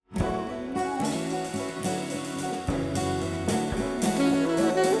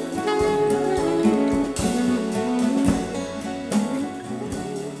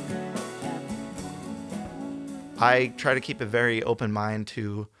I try to keep a very open mind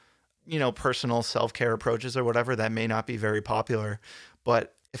to, personal self-care approaches or whatever that may not be very popular.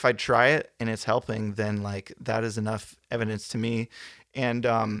 But if I try it and it's helping, then like that is enough evidence to me. And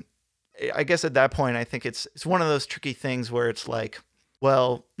I guess at that point, I think it's one of those tricky things where it's like,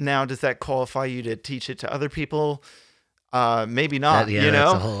 well, now does that qualify you to teach it to other people? Maybe That not, yeah,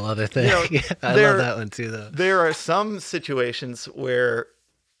 that's a whole other thing. I love there that one too, though. there are some situations where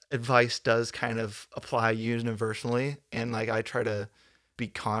advice does kind of apply universally, and like I try to be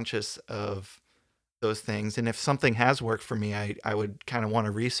conscious of those things. And if something has worked for me, I would kind of want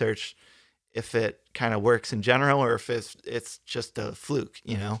to research if it kind of works in general or if it's just a fluke,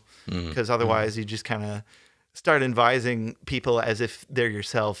 Mm. because otherwise you just kind of start advising people as if they're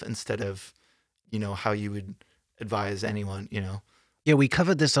yourself instead of, how you would advise anyone. Yeah, we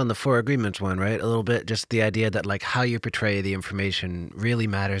covered this on the Four Agreements one, right? A little bit, just the idea that like how you portray the information really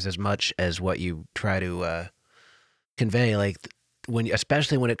matters as much as what you try to convey. Like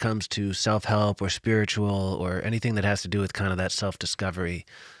especially when it comes to self-help or spiritual or anything that has to do with kind of that self-discovery,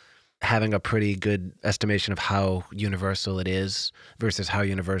 having a pretty good estimation of how universal it is versus how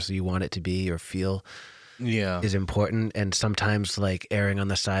universal you want it to be or feel is important. And sometimes like erring on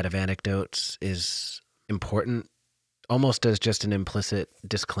the side of anecdotes is important, almost as just an implicit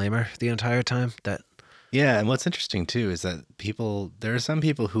disclaimer the entire time. Yeah, and what's interesting too is that there are some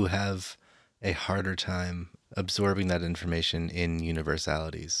people who have a harder time absorbing that information in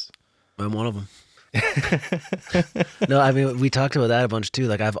universalities. I'm one of them. No, I mean, we talked about that a bunch too.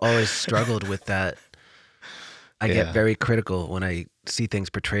 Like I've always struggled with that. I get very critical when I see things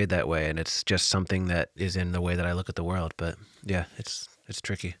portrayed that way, and it's just something that is in the way that I look at the world. But yeah, it's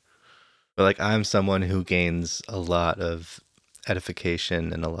tricky. But like I'm someone who gains a lot of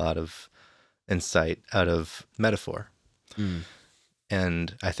edification and a lot of insight out of metaphor. Mm.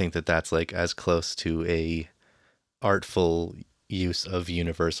 And I think that that's like as close to a artful use of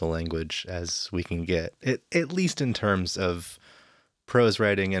universal language as we can get, at least in terms of prose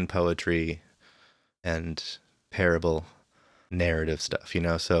writing and poetry and parable narrative stuff,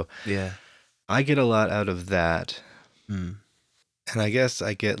 So Yeah. I get a lot out of that. Mm. And I guess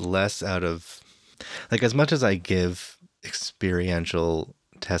I get less out of, like, as much as I give experiential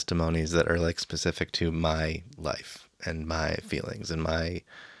testimonies that are like specific to my life and my feelings and my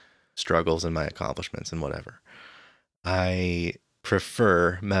struggles and my accomplishments and whatever, I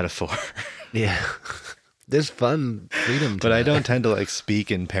prefer metaphor. Yeah. There's fun freedom to But I that. don't tend to like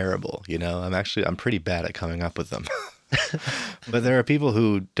speak in parable, I'm pretty bad at coming up with them. But there are people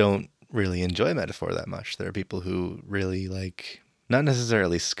who don't really enjoy metaphor that much. There are people who really like, not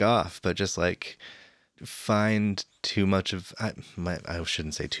necessarily scoff, but just like find too much of, I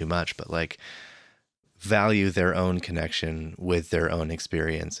shouldn't say too much, but like value their own connection with their own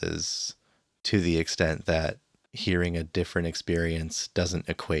experiences to the extent that hearing a different experience doesn't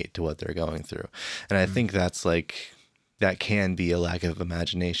equate to what they're going through. And I think that's like, that can be a lack of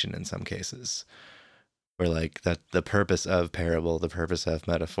imagination in some cases, where like that the purpose of parable, the purpose of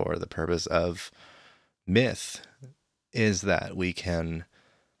metaphor, the purpose of myth is that we can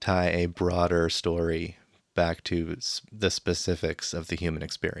tie a broader story back to the specifics of the human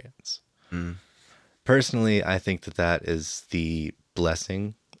experience. Mm. Personally, I think that is the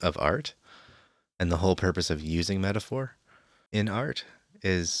blessing of art. And the whole purpose of using metaphor in art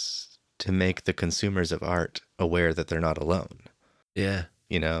is to make the consumers of art aware that they're not alone. Yeah.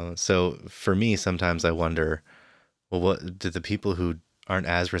 So for me, sometimes I wonder, well, what do the people who aren't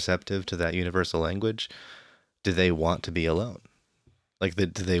as receptive to that universal language, do they want to be alone? Like, do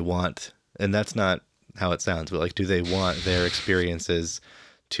they want, and that's not how it sounds, but like, do they want their experiences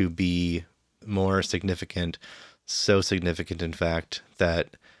to be more significant, so significant, in fact,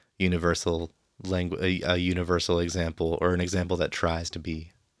 that universal language, a universal example or an example that tries to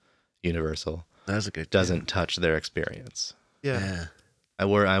be universal, That's a good doesn't touch their experience? Yeah. I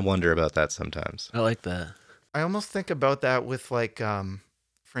wonder about that sometimes. I like that. I almost think about that with like,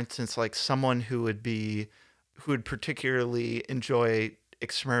 for instance, like someone who would particularly enjoy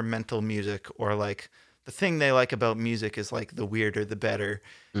experimental music, or like the thing they like about music is like the weirder the better.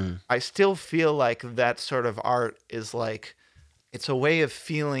 I still feel like that sort of art is like, it's a way of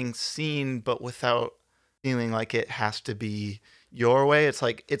feeling seen, but without feeling like it has to be your way. It's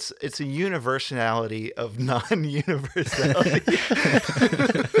like it's a universality of non-universality.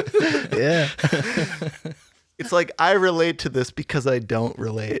 Yeah. It's like I relate to this because I don't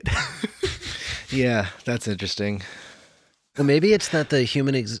relate. Yeah, that's interesting. Well, maybe it's that the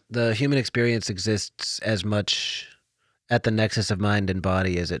human experience exists as much at the nexus of mind and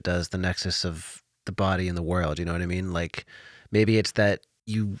body as it does the nexus of the body and the world. You know what I mean? Like maybe it's that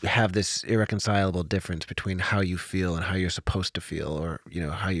you have this irreconcilable difference between how you feel and how you're supposed to feel, or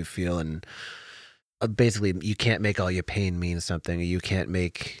how you feel, and basically you can't make all your pain mean something, or you can't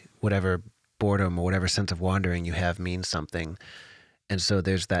make whatever boredom or whatever sense of wandering you have mean something. And so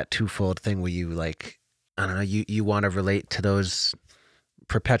there's that twofold thing where you like, I don't know, you want to relate to those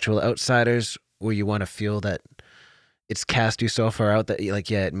perpetual outsiders, where you want to feel that it's cast you so far out that like,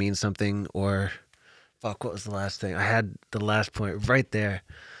 yeah, it means something. Or fuck, what was the last thing? I had the last point right there.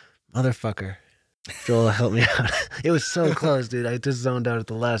 Motherfucker. Joel help me out. It was so close, dude. I just zoned out at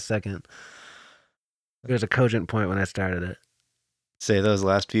the last second. There was a cogent point when I started it. Say those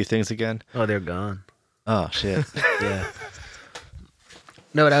last few things again. Oh, they're gone. Oh shit. Yeah.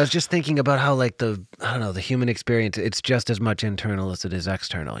 No, but I was just thinking about how like the human experience, it's just as much internal as it is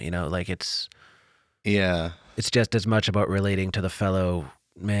external, like it's Yeah. just as much about relating to the fellow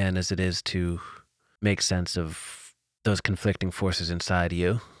man as it is to make sense of those conflicting forces inside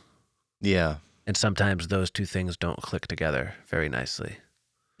you. Yeah. And sometimes those two things don't click together very nicely.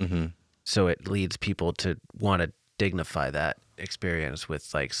 Mm-hmm. So it leads people to want to dignify that experience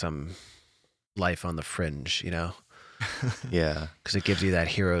with like some life on the fringe, Yeah. because it gives you that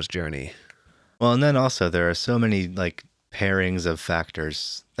hero's journey. Well, and then also there are so many like pairings of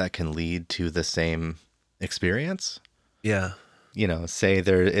factors that can lead to the same experience. Yeah. Say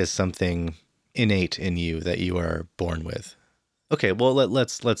there is something innate in you that you are born with. Okay, well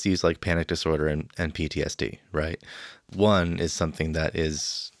let's use like panic disorder and PTSD, right? One is something that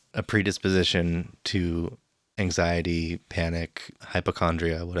is a predisposition to anxiety, panic,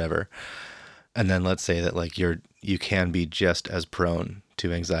 hypochondria, whatever. And then let's say that like you can be just as prone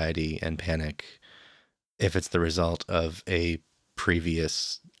to anxiety and panic if it's the result of a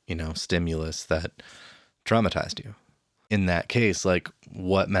previous, stimulus that traumatized you. In that case, like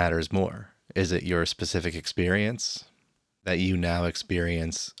what matters more? Is it your specific experience that you now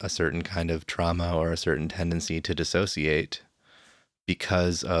experience a certain kind of trauma or a certain tendency to dissociate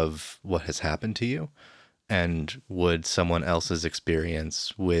because of what has happened to you? And would someone else's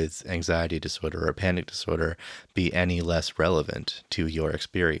experience with anxiety disorder or panic disorder be any less relevant to your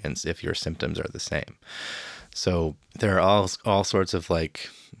experience if your symptoms are the same? So there are all sorts of like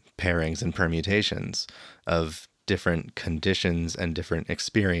pairings and permutations of different conditions and different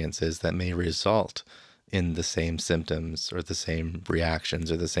experiences that may result in the same symptoms or the same reactions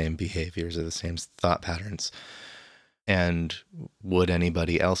or the same behaviors or the same thought patterns. And would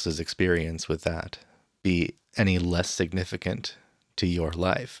anybody else's experience with that be any less significant to your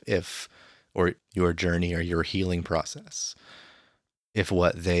life or your journey or your healing process, if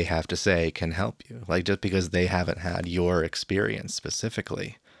what they have to say can help you? Like, just because they haven't had your experience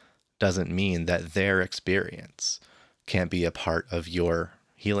specifically doesn't mean that their experience can't be a part of your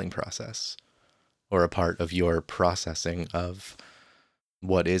healing process or a part of your processing of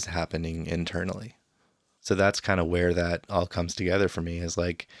what is happening internally. So that's kind of where that all comes together for me, is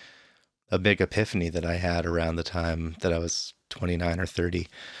like a big epiphany that I had around the time that I was 29 or 30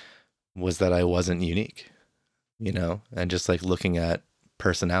 was that I wasn't unique, and just like looking at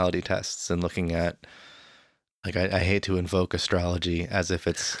personality tests and looking at, like, I hate to invoke astrology as if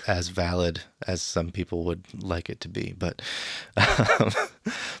it's as valid as some people would like it to be, but,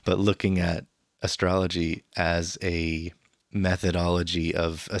 but looking at astrology as a methodology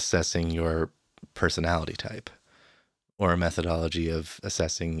of assessing your personality type, or a methodology of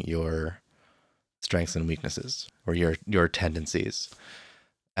assessing your strengths and weaknesses, or your tendencies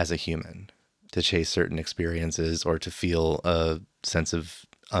as a human to chase certain experiences or to feel a sense of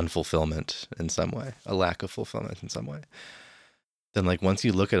unfulfillment in some way, a lack of fulfillment in some way. Then like once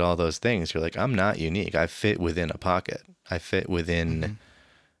you look at all those things, you're like, I'm not unique. I fit within a pocket. I fit within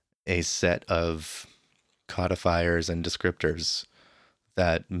a set of codifiers and descriptors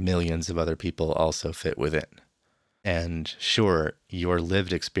that millions of other people also fit within. And sure, your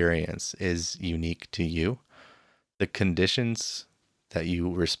lived experience is unique to you. The conditions that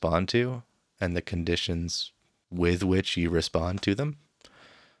you respond to and the conditions with which you respond to them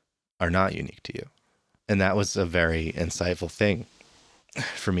are not unique to you. And that was a very insightful thing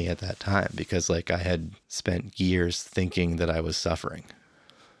for me at that time, because like I had spent years thinking that I was suffering.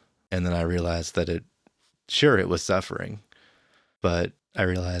 And then I realized that it was suffering, but I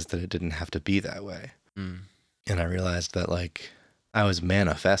realized that it didn't have to be that way. And I realized that like I was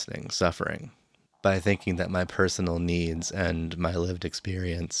manifesting suffering by thinking that my personal needs and my lived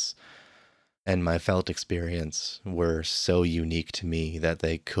experience and my felt experience were so unique to me that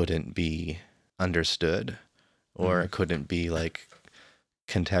they couldn't be understood or couldn't be like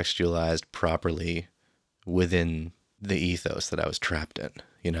contextualized properly within the ethos that I was trapped in,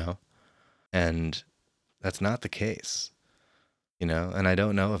 And that's not the case. you know? And I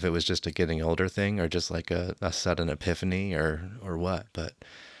don't know if it was just a getting older thing or just like a sudden epiphany or what, but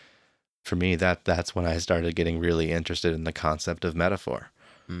for me, that's when I started getting really interested in the concept of metaphor,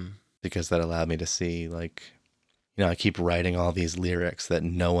 Mm. because that allowed me to see, like, you know, I keep writing all these lyrics that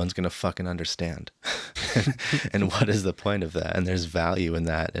no one's going to fucking understand. And what is the point of that? And there's value in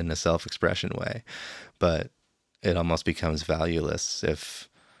that in a self-expression way, but it almost becomes valueless if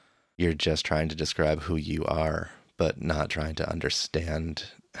you're just trying to describe who you are, but not trying to understand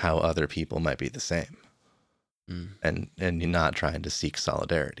how other people might be the same, Mm. and you're not trying to seek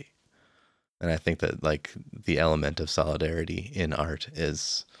solidarity. And I think that, like, the element of solidarity in art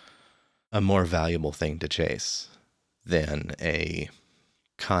is a more valuable thing to chase than a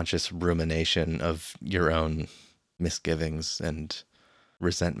conscious rumination of your own misgivings and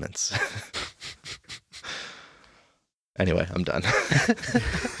resentments. Anyway, I'm done.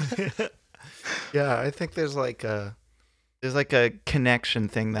 Yeah, I think there's like a connection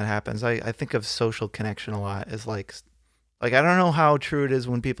thing that happens. I think of social connection a lot as like I don't know how true it is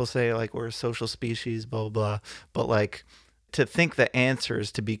when people say like we're a social species, blah blah blah, but like to think the answer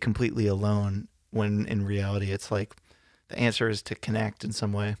is to be completely alone when in reality it's like the answer is to connect in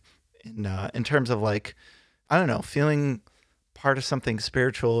some way. In terms of like I don't know, feeling part of something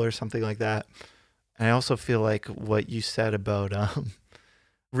spiritual or something like that. And I also feel like what you said about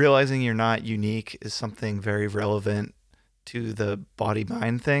realizing you're not unique is something very relevant to the body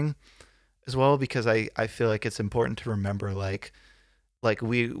mind thing as well, because I feel like it's important to remember like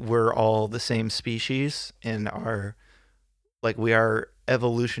we're all the same species and are like we are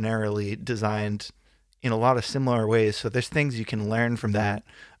evolutionarily designed in a lot of similar ways. So there's things you can learn from that.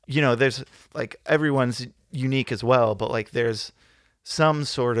 You know, there's like everyone's unique as well, but like there's some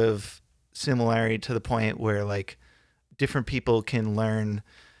sort of similarity to the point where like different people can learn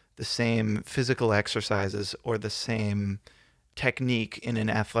the same physical exercises or the same technique in an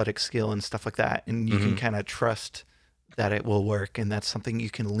athletic skill and stuff like that. And you can Hmm. kind of trust that it will work. And that's something you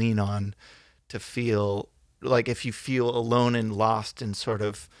can lean on to feel like if you feel alone and lost and sort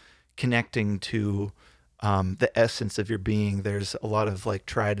of connecting to the essence of your being, there's a lot of like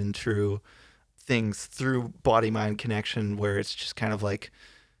tried and true things through body mind connection where it's just kind of like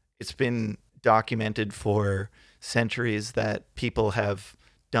it's been documented for centuries that people have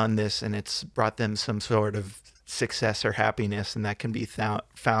done this and it's brought them some sort of success or happiness, and that can be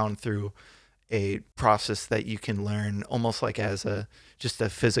found through a process that you can learn almost like as a just a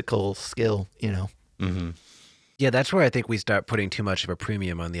physical skill, you know. Hmm. Yeah, that's where I think we start putting too much of a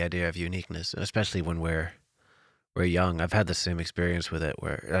premium on the idea of uniqueness, especially when we're young. I've had the same experience with it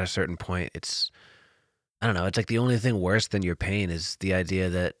where at a certain point it's I don't know, it's like the only thing worse than your pain is the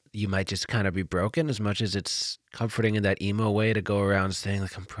idea that you might just kind of be broken, as much as it's comforting in that emo way to go around saying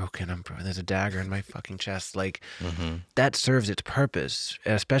like I'm broken, there's a dagger in my fucking chest. Like Hmm. that serves its purpose,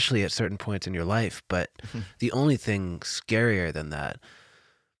 especially at certain points in your life. But the only thing scarier than that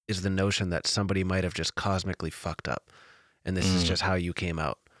is the notion that somebody might have just cosmically fucked up and this is Mm. just how you came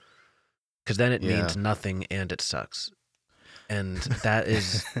out. Because then it Yeah. means nothing and it sucks. And that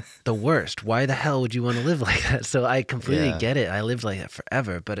is the worst. Why the hell would you want to live like that? So I completely Yeah. get it. I lived like that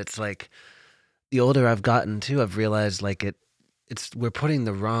forever, but it's like the older I've gotten too, I've realized like we're putting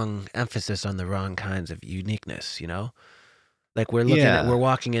the wrong emphasis on the wrong kinds of uniqueness, you know? Like we're Yeah.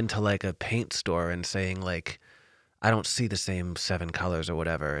 walking into like a paint store and saying like, I don't see the same 7 colors or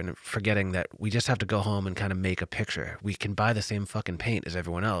whatever, and forgetting that we just have to go home and kind of make a picture. We can buy the same fucking paint as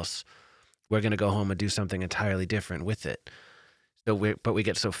everyone else. We're going to go home and do something entirely different with it. But we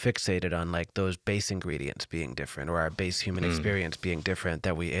get so fixated on like those base ingredients being different or our base human Mm. experience being different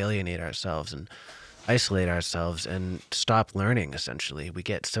that we alienate ourselves and isolate ourselves and stop learning, essentially. We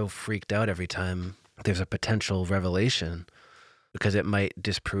get so freaked out every time there's a potential revelation because it might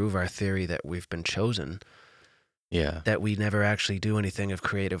disprove our theory that we've been chosen, Yeah. that we never actually do anything of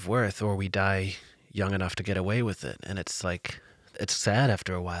creative worth, or we die young enough to get away with it. And it's like, it's sad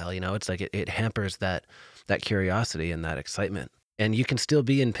after a while, you know? It's like it hampers that curiosity and that excitement. And you can still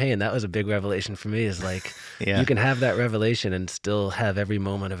be in pain. That was a big revelation for me, is like, you Yeah. can have that revelation and still have every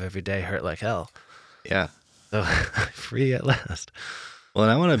moment of every day hurt like hell. Yeah. So free at last. Well,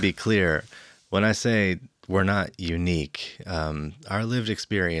 and I want to be clear when I say we're not unique, our lived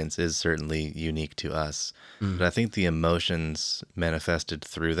experience is certainly unique to us. But Mm. I think the emotions manifested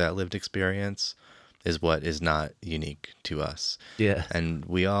through that lived experience is what is not unique to us. Yeah. And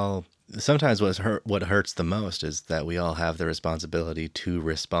we all sometimes what hurts the most is that we all have the responsibility to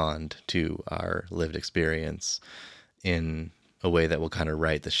respond to our lived experience in a way that will kind of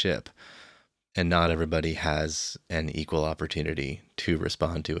right the ship. And not everybody has an equal opportunity to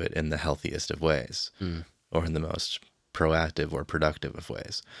respond to it in the healthiest of ways Mm. or in the most proactive or productive of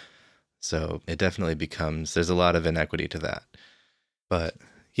ways. So it definitely becomes, there's a lot of inequity to that. But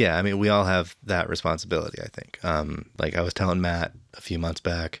yeah, I mean, we all have that responsibility, I think. Like I was telling Matt a few months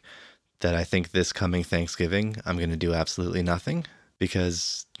back that I think this coming Thanksgiving, I'm going to do absolutely nothing,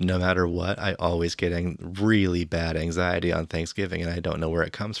 because no matter what, I always get really bad anxiety on Thanksgiving, and I don't know where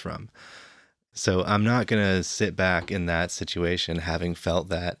it comes from. So I'm not going to sit back in that situation, having felt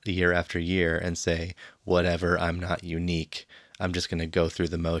that year after year, and say, whatever, I'm not unique. I'm just going to go through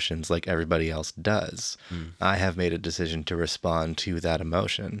the motions like everybody else does. I have made a decision to respond to that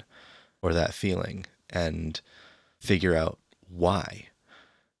emotion or that feeling and figure out why.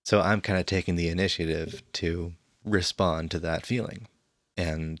 So I'm kind of taking the initiative to respond to that feeling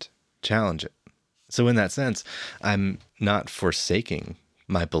and challenge it. So in that sense, I'm not forsaking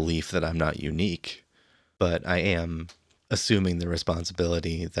my belief that I'm not unique, but I am assuming the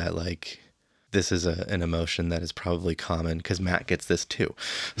responsibility that, like, this is an emotion that is probably common because Matt gets this too.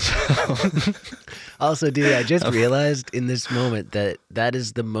 So Also, dude, I just realized in this moment that that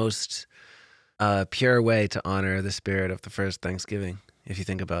is the most pure way to honor the spirit of the first Thanksgiving, if you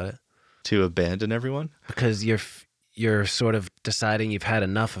think about it. to abandon everyone? Because you're sort of deciding you've had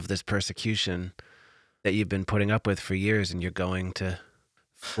enough of this persecution that you've been putting up with for years, and you're going to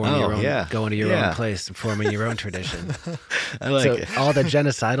form your own, going to your own place and forming your own tradition. I like So it. all the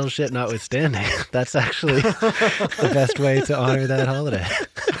genocidal shit notwithstanding, that's actually the best way to honor that holiday.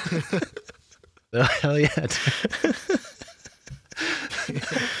 So, hell yeah.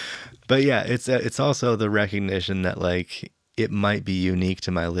 But yeah, it's also the recognition that, like, it might be unique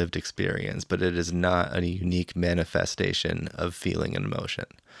to my lived experience, but it is not a unique manifestation of feeling and emotion.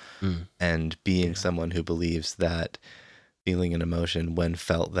 And being someone who believes that feeling an emotion, when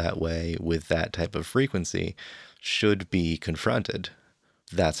felt that way with that type of frequency, should be confronted.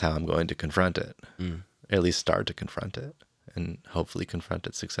 That's how I'm going to confront it. At least start to confront it, and hopefully confront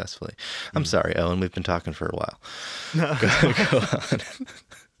it successfully. I'm sorry, Owen, we've been talking for a while. Go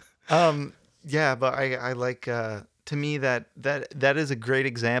on. Yeah, but I like, to me, that is a great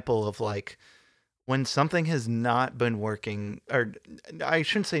example of, like, when something has not been working, or I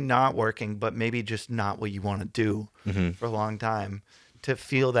shouldn't say not working, but maybe just not what you want to do for a long time, to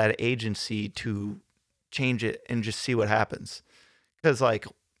feel that agency to change it and just see what happens. Because, like,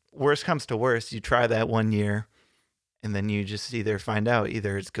 worst comes to worst, you try that 1 year, and then you just either find out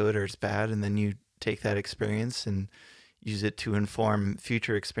either it's good or it's bad, and then you take that experience and use it to inform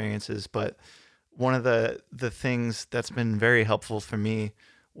future experiences. But one of the things that's been very helpful for me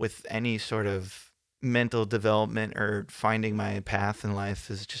with any sort of mental development or finding my path in life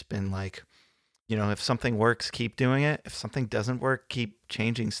has just been, like, if something works, keep doing it. If something doesn't work, keep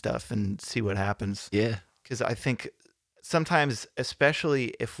changing stuff and see what happens. Yeah. Because I think sometimes,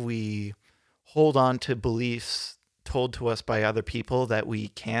 especially if we hold on to beliefs told to us by other people that we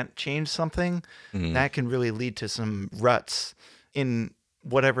can't change something, that can really lead to some ruts in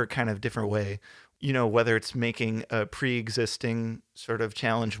whatever kind of different way. Whether it's making a pre-existing sort of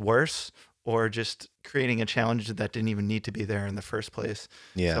challenge worse, or just creating a challenge that didn't even need to be there in the first place.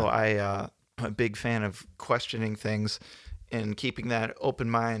 Yeah. So I'm a big fan of questioning things and keeping that open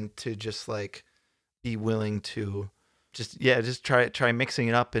mind to just, like, be willing to just try mixing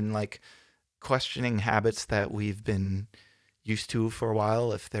it up, and, like, questioning habits that we've been used to for a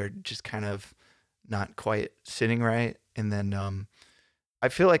while if they're just kind of not quite sitting right. And then I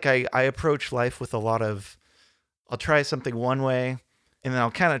feel like I approach life with a lot of, I'll try something one way, and then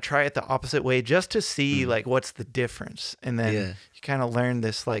I'll kind of try it the opposite way just to see, like, what's the difference. And then you kind of learn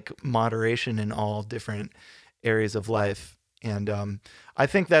this, like, moderation in all different areas of life. And I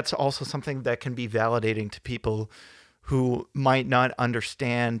think that's also something that can be validating to people who might not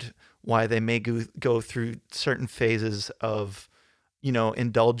understand why they may go through certain phases of,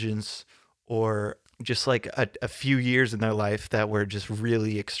 indulgence, or just, like, a few years in their life that were just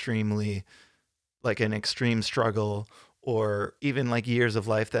really extremely, like, an extreme struggle, or even, like, years of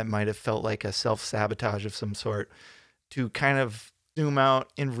life that might have felt like a self-sabotage of some sort, to kind of zoom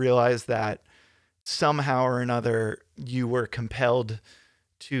out and realize that somehow or another you were compelled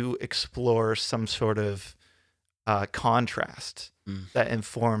to explore some sort of contrast that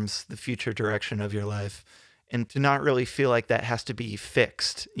informs the future direction of your life, and to not really feel like that has to be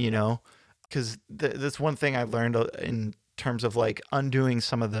fixed, because that's one thing I learned in terms of, like, undoing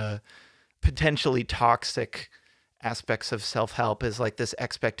some of the potentially toxic aspects of self-help, is, like, this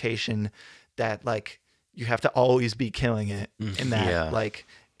expectation that, like, you have to always be killing it, and that like,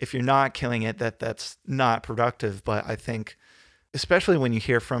 if you're not killing it, that's not productive. But I think, especially when you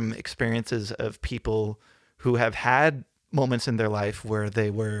hear from experiences of people who have had moments in their life where they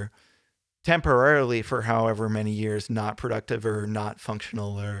were temporarily for however many years not productive or not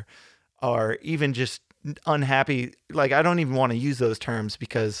functional or even just unhappy. Like, I don't even want to use those terms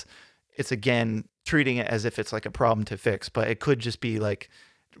because it's, again, treating it as if it's like a problem to fix, but it could just be like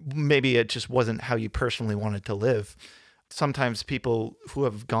maybe it just wasn't how you personally wanted to live. Sometimes people who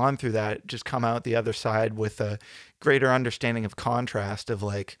have gone through that just come out the other side with a greater understanding of contrast of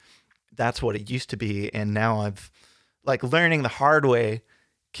like, that's what it used to be. And now I've like learning the hard way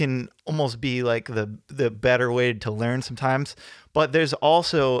can almost be like the better way to learn sometimes. But there's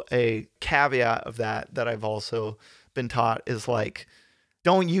also a caveat of that I've also been taught is like,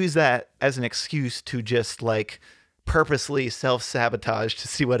 don't use that as an excuse to just like purposely self-sabotage to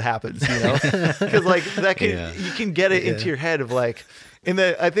see what happens, you know? Because like that can Yeah. you can get it into your head of like, and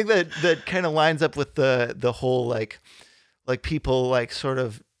I think that kind of lines up with the whole like people like sort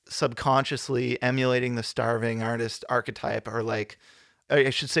of subconsciously emulating the starving artist archetype, or like I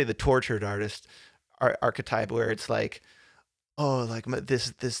should say the tortured artist archetype, where it's like, oh, like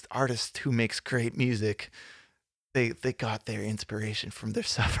this artist who makes great music, they got their inspiration from their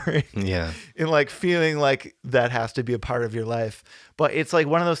suffering. Yeah. And like feeling like that has to be a part of your life. But it's like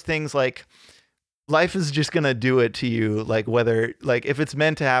one of those things, like life is just gonna do it to you, like whether like if it's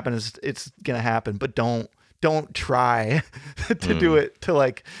meant to happen, it's gonna happen. But don't try to do it to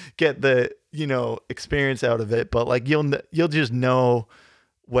like get the, you know, experience out of it. But like you'll just know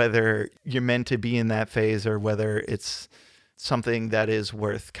whether you're meant to be in that phase or whether it's something that is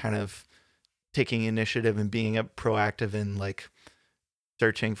worth kind of taking initiative and being a proactive and like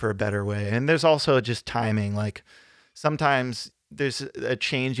searching for a better way. And there's also just timing. Like sometimes there's a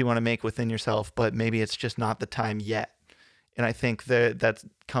change you want to make within yourself, but maybe it's just not the time yet. And I think that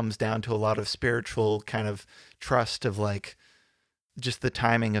comes down to a lot of spiritual kind of trust of like just the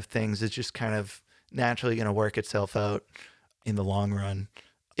timing of things is just kind of naturally going to work itself out in the long run,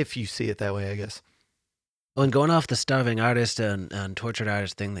 if you see it that way, I guess. Well, and going off the starving artist and tortured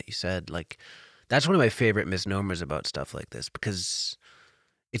artist thing that you said, like, that's one of my favorite misnomers about stuff like this, because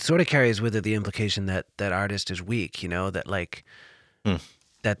it sort of carries with it the implication that that artist is weak, you know, that like,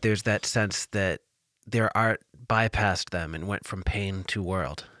 that there's that sense that their art bypassed them and went from pain to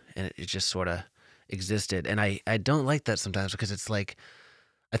world, and it just sort of existed. And I don't like that sometimes, because it's like,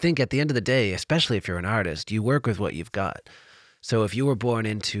 I think at the end of the day, especially if you're an artist, you work with what you've got. So if you were born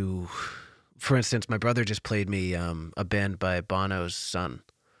into, for instance, my brother just played me a band by Bono's son,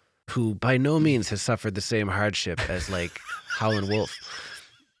 who by no means has suffered the same hardship as like Howlin' Wolf,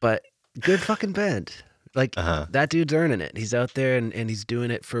 but good fucking band. Like that dude's earning it. He's out there and he's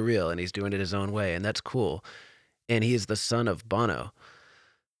doing it for real, and he's doing it his own way, and that's cool. And he is the son of Bono.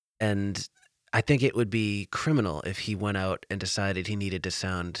 And I think it would be criminal if he went out and decided he needed to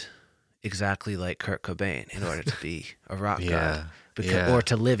sound exactly like Kurt Cobain in order to be a rock god. Or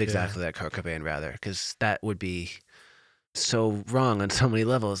to live exactly like Kurt Cobain, rather, because that would be so wrong on so many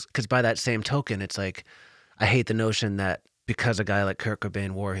levels. Because by that same token, it's like, I hate the notion that because a guy like Kurt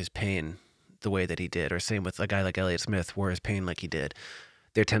Cobain wore his pain the way that he did, or same with a guy like Elliott Smith wore his pain like he did,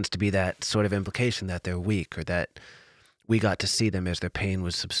 there tends to be that sort of implication that they're weak, or that we got to see them as their pain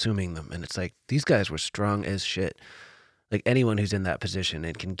was subsuming them. And it's like, these guys were strong as shit. Like anyone who's in that position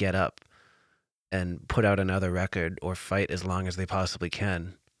and can get up and put out another record or fight as long as they possibly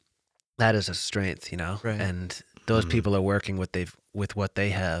can, that is a strength, you know? Right. And those people are working with what they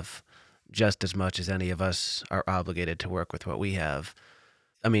have just as much as any of us are obligated to work with what we have.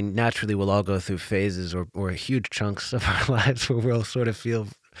 I mean, naturally, we'll all go through phases or huge chunks of our lives where we'll sort of feel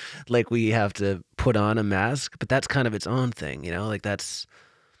like we have to put on a mask, but that's kind of its own thing, you know? Like that's,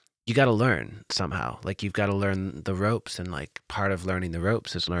 you got to learn somehow. Like you've got to learn the ropes, and like part of learning the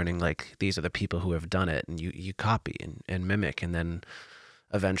ropes is learning like these are the people who have done it, and you copy and mimic, and then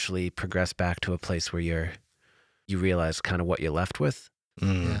eventually progress back to a place where you realize kind of what you're left with.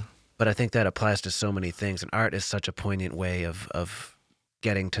 Yeah. But I think that applies to so many things, and art is such a poignant way of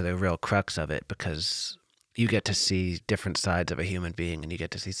getting to the real crux of it, because you get to see different sides of a human being, and you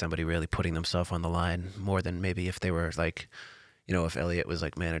get to see somebody really putting themselves on the line more than maybe if they were like, you know, if Elliot was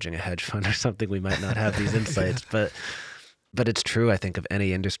like managing a hedge fund or something, we might not have these insights. But it's true, I think, of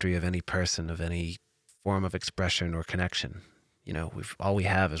any industry, of any person, of any form of expression or connection. You know, all we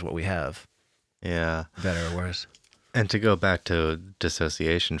have is what we have. Yeah. Better or worse. And to go back to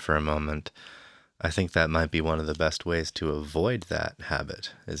dissociation for a moment, I think that might be one of the best ways to avoid that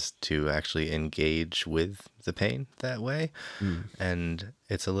habit, is to actually engage with the pain that way. And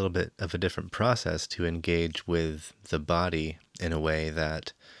it's a little bit of a different process to engage with the body in a way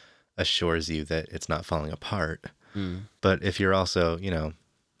that assures you that it's not falling apart. But if you're also, you know,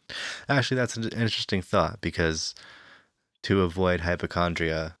 actually that's an interesting thought, because to avoid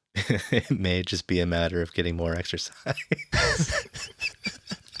hypochondria, It may just be a matter of getting more exercise.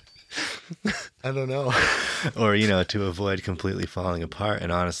 I don't know. Or, to avoid completely falling apart.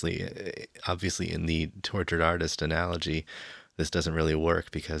 And honestly, obviously, in the tortured artist analogy, this doesn't really work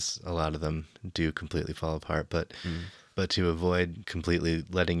because a lot of them do completely fall apart. But to avoid completely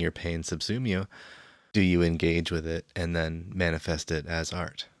letting your pain subsume you, do you engage with it and then manifest it as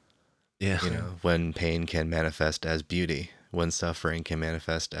art? Yeah. When pain can manifest as beauty, when suffering can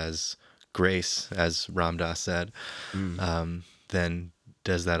manifest as grace, as Ram Dass said, then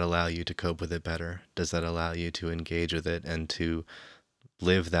does that allow you to cope with it better? Does that allow you to engage with it and to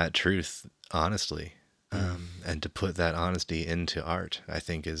live that truth honestly? And to put that honesty into art, I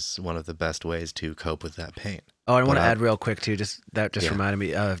think, is one of the best ways to cope with that pain. Oh, I want to But add real quick too. That Yeah. reminded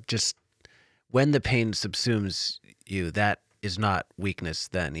me of just when the pain subsumes you. That is not weakness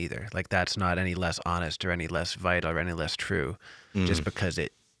then either. Like that's not any less honest or any less vital or any less true, just because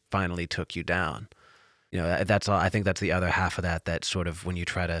it finally took you down. That's all. I think that's the other half of that. That sort of when you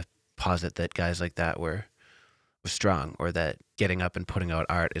try to posit that guys like that were strong, or that getting up and putting out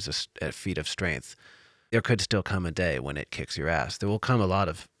art is a feat of strength. There could still come a day when it kicks your ass. There will come a lot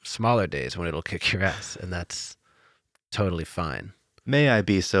of smaller days when it'll kick your ass, and that's totally fine. May I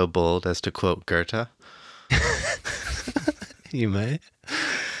be so bold as to quote Goethe? You may.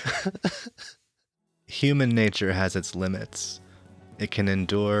 Human nature has its limits. It can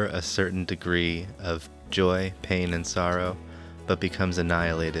endure a certain degree of joy, pain, and sorrow, but becomes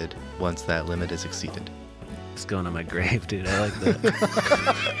annihilated once that limit is exceeded. It's going on my grave, dude. I like that.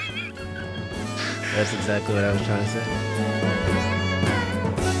 That's exactly what I was trying to say.